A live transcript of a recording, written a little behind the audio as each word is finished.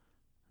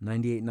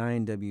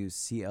98.9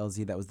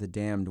 WCLZ. That was The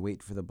Damned.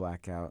 Wait for the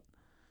Blackout.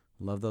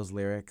 Love those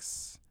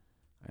lyrics.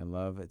 I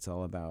love it's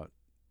all about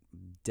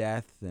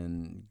death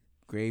and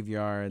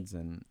graveyards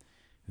and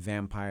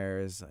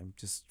vampires.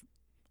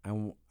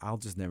 I'll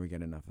just never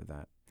get enough of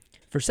that.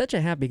 For such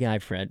a happy guy,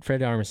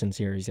 Fred Armisen's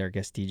here. He's our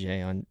guest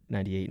DJ on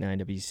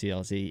 98.9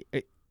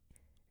 WCLZ.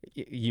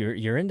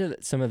 You're into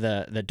some of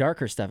the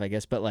darker stuff, I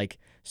guess. But like,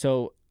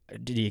 so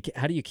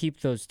how do you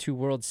keep those two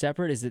worlds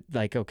separate? Is it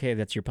like, okay,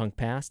 that's your punk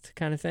past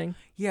kind of thing?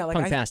 Yeah, like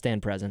punk past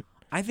and present.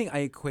 I think I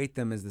equate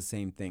them as the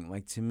same thing.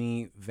 Like, to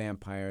me,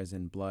 vampires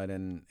and blood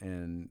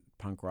and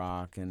punk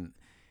rock and,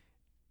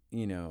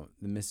 you know,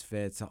 the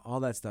Misfits, all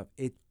that stuff,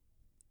 it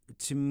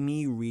to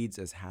me reads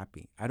as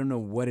happy. I don't know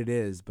what it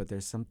is, but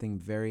there's something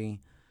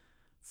very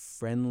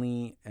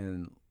friendly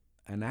and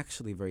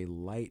actually very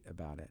light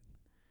about it.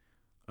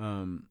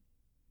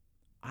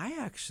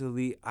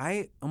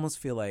 I almost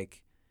feel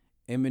like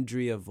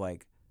imagery of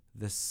like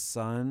the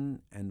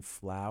sun and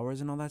flowers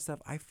and all that stuff,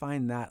 I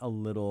find that a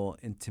little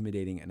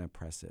intimidating and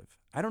oppressive.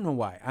 I don't know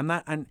why.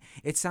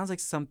 It sounds like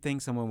something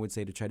someone would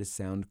say to try to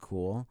sound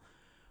cool,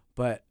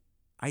 but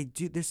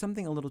there's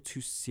something a little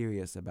too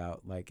serious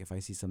about, like, if I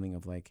see something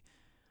of like,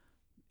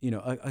 you know,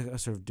 a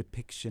sort of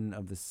depiction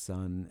of the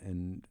sun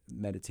and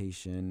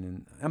meditation.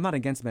 And I'm not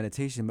against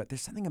meditation, but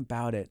there's something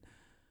about it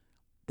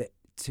that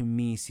to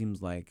me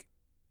seems like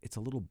it's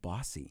a little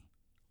bossy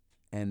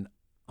and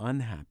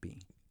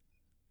unhappy.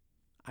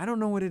 I don't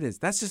know what it is.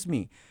 That's just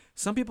me.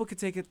 Some people can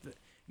take it,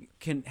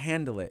 can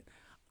handle it.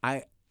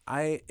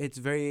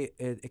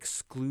 It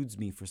excludes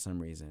me for some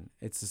reason.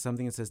 It's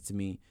something that says to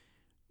me,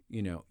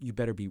 you know, you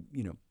better be,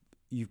 you know,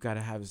 you've got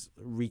to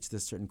reach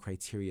this certain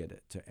criteria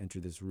to enter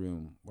this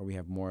room where we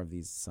have more of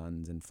these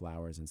suns and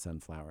flowers and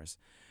sunflowers.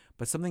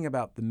 But something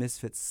about the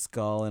Misfits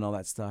skull and all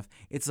that stuff,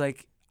 it's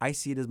like, I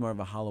see it as more of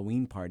a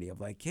Halloween party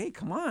of like, hey,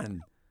 come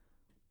on,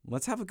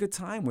 let's have a good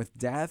time with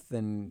death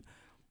and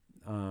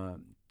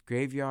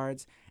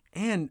graveyards.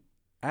 And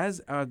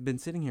as I've been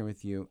sitting here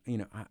with you, you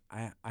know,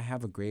 I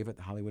have a grave at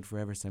the Hollywood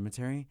Forever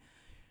Cemetery,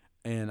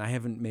 and I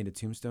haven't made a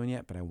tombstone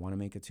yet, but I want to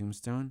make a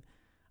tombstone.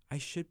 I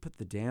should put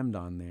The Damned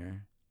on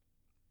there.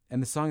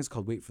 And the song is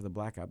called Wait for the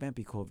Blackout. That'd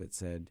be cool if it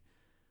said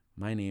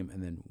my name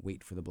and then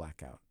Wait for the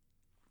Blackout.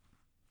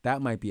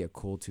 That might be a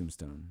cool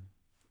tombstone.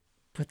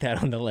 Put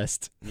that on the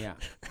list. Yeah.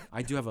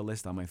 I do have a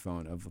list on my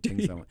phone of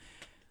things I want.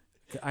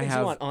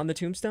 You want on the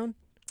tombstone?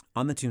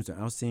 On the tombstone.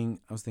 I was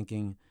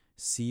thinking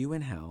See You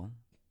in Hell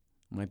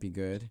might be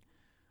good.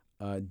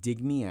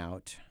 Dig Me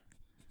Out.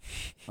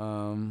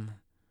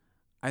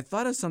 I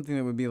thought of something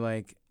that would be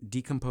like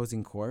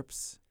Decomposing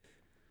Corpse,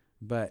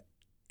 but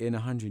in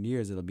 100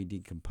 years it'll be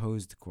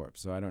Decomposed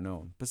Corpse, so I don't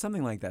know. But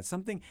something like that.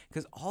 Something,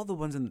 because all the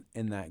ones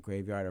in that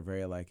graveyard are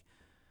very like,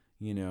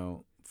 you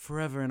know,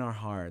 Forever in Our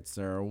Hearts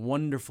or A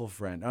Wonderful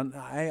Friend.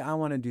 I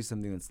want to do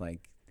something that's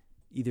like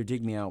either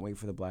Dig Me Out, Wait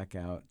for the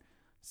Blackout,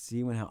 See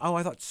You in Hell. Oh,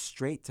 I thought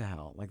Straight to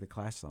Hell, like the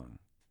Clash song.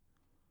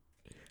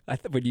 I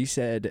thought when you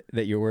said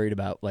that you're worried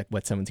about like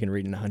what someone's going to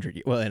read in 100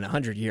 years, well, in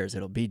 100 years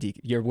it'll be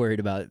you're worried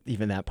about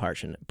even that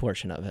portion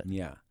of it.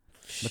 Yeah.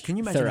 But can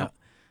you imagine how,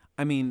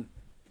 I mean,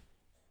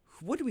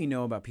 what do we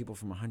know about people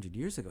from 100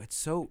 years ago? It's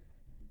so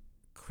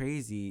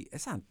crazy.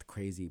 It's not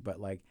crazy, but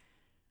like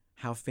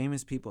how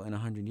famous people in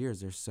 100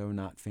 years are so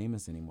not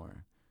famous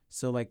anymore.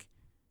 So like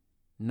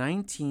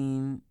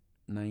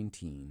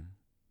 1919,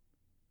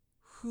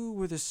 who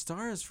were the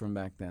stars from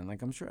back then?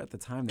 Like, I'm sure at the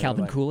time they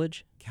Calvin were like,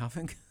 Coolidge.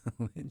 Calvin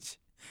Coolidge.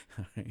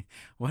 All right.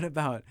 What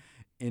about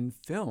in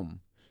film?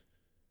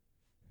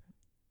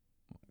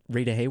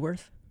 Rita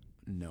Hayworth?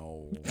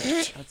 No,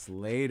 that's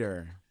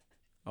later.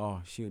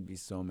 Oh, she would be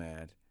so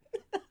mad.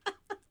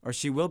 Or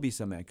she will be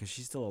so mad because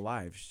she's still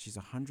alive. She's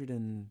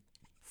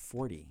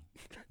 140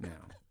 now.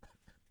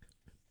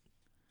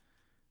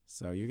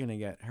 So you're going to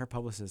get, her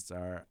publicists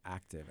are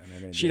active. And they're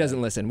gonna She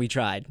doesn't listen. We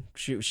tried.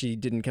 She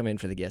didn't come in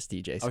for the guest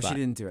DJ spot. Oh, she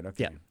didn't do it.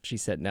 Okay. Yeah, she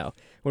said no.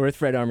 We're with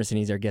Fred Armisen.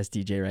 He's our guest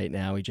DJ right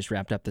now. We just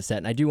wrapped up the set.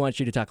 And I do want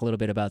you to talk a little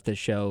bit about this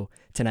show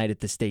tonight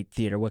at the State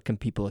Theater. What can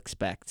people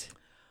expect?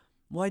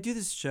 Well, I do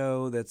this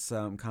show that's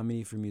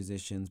comedy for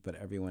musicians, but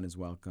everyone is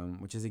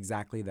welcome, which is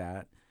exactly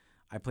that.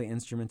 I play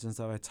instruments and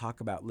stuff. I talk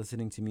about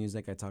listening to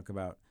music. I talk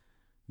about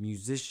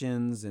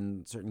musicians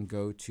and certain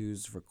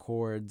go-tos for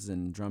chords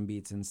and drum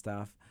beats and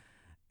stuff.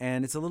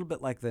 And it's a little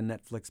bit like the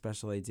Netflix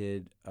special I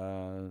did,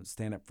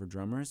 Stand Up for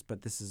Drummers,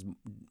 but this is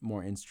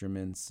more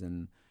instruments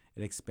and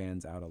it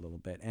expands out a little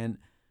bit. And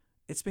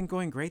it's been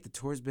going great. The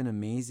tour's been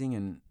amazing.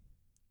 And,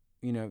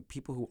 you know,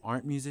 people who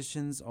aren't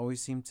musicians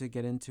always seem to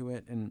get into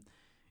it. And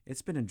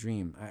it's been a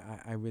dream.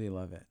 I really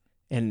love it.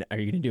 And are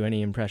you going to do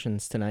any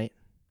impressions tonight?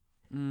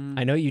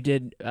 I know you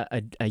did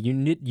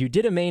you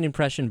did a Maine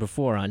impression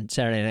before on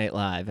Saturday Night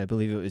Live. I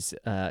believe it was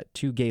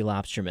two gay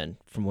lobstermen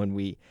from when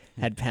we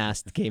had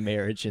passed gay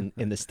marriage in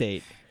the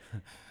state.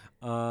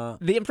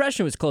 The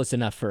impression was close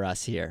enough for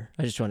us here.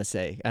 I just want to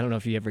say. I don't know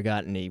if you ever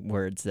got any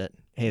words that,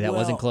 hey, that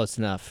wasn't close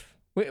enough.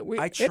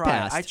 I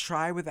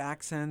try with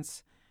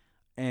accents,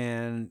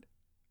 and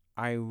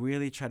I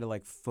really try to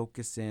like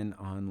focus in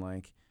on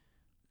like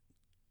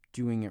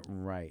doing it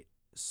right.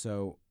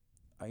 So,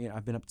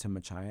 I've been up to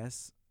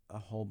Machias a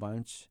whole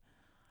bunch,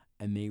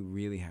 and they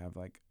really have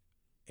like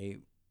a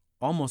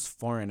almost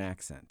foreign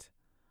accent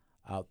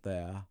out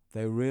there.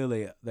 They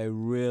really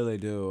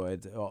do.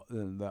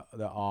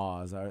 The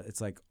Oz are.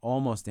 It's like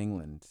almost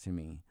England to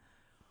me.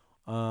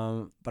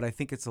 But I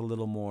think it's a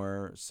little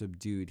more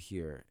subdued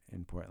here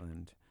in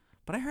Portland.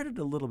 But I heard it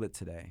a little bit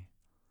today.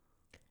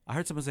 I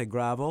heard someone say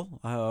gravel,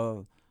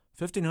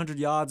 1,500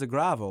 yards of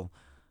gravel,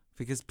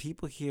 because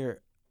people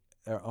here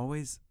are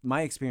always,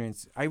 my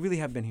experience, I really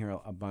have been here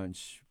a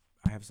bunch.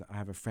 I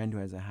have a friend who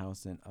has a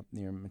house up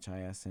near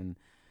Machias, and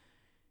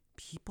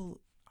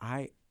people,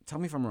 tell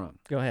me if I'm wrong,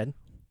 Go ahead.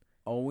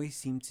 always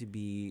seem to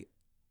be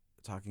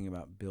talking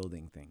about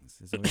building things.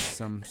 There's always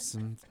some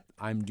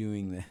I'm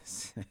doing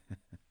this.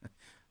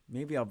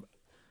 Maybe I'll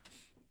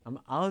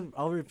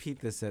repeat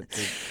this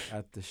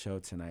at the show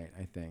tonight,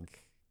 I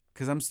think,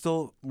 because I'm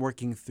still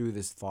working through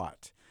this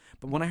thought.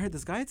 But when I heard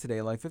this guy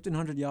today, like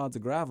 1,500 yards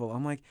of gravel,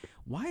 I'm like,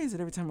 why is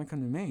it every time I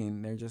come to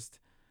Maine, they're just,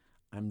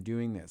 I'm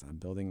doing this, I'm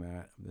building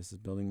that, this is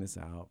building this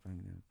out.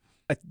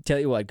 I tell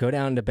you what, go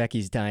down to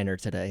Becky's Diner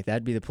today.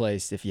 That'd be the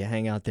place. If you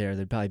hang out there,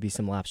 there'd probably be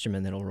some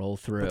lobstermen that'll roll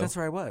through. But that's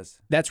where I was.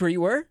 That's where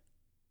you were?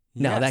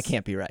 No, Yes. that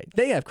can't be right.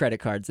 They have credit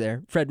cards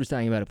there. Fred was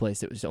talking about a place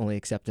that was only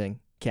accepting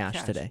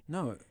cash today.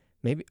 No.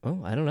 Maybe,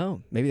 I don't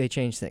know. Maybe they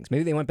changed things.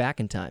 Maybe they went back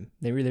in time.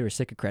 They really were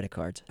sick of credit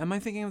cards. Am I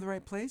thinking of the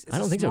right place? I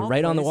don't think so.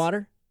 Right on the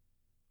water?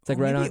 It's like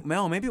right on.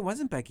 No, maybe it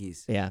wasn't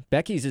Becky's. Yeah,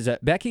 Becky's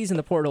and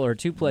the Portal are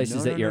two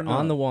places that you're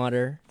on the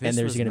water, and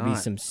there's going to be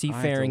some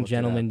seafaring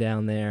gentlemen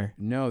down there.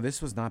 No,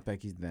 this was not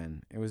Becky's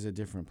then. It was a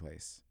different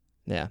place.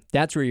 Yeah,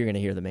 that's where you're going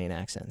to hear the Maine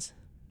accents.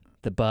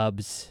 The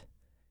bubs.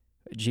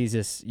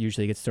 Jesus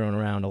usually gets thrown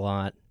around a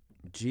lot.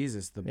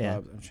 Jesus, the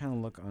bubs. I'm trying to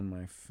look on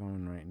my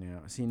phone right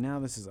now. See, now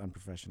this is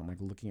unprofessional. I'm like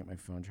looking at my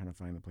phone, trying to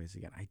find the place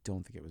again. I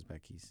don't think it was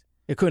Becky's.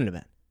 It couldn't have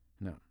been.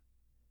 No.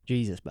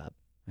 Jesus, bub.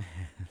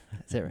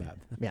 That's it, right? Bub.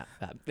 Yeah,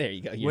 bub. There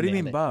you go. What do you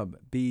mean, bub?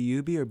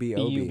 B-U-B or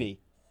B-O-B? B-U-B.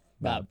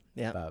 Bub.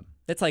 Yeah. Bub.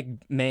 That's like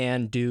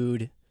man,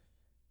 dude,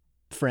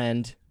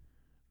 friend.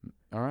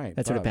 All right.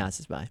 That's bub. what it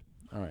passes by.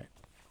 All right.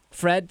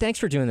 Fred, thanks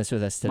for doing this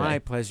with us today. My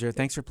pleasure.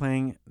 Thanks for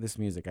playing this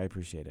music. I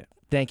appreciate it.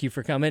 Thank you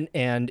for coming,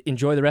 and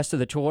enjoy the rest of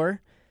the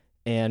tour,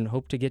 and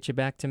hope to get you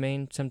back to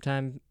Maine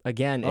sometime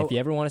again. If you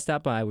ever want to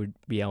stop by, we'd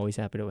be always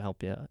happy to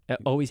help you.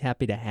 Always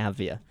happy to have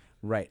you.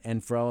 Right.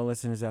 And for all the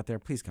listeners out there,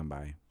 please come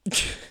by.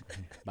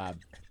 Bob.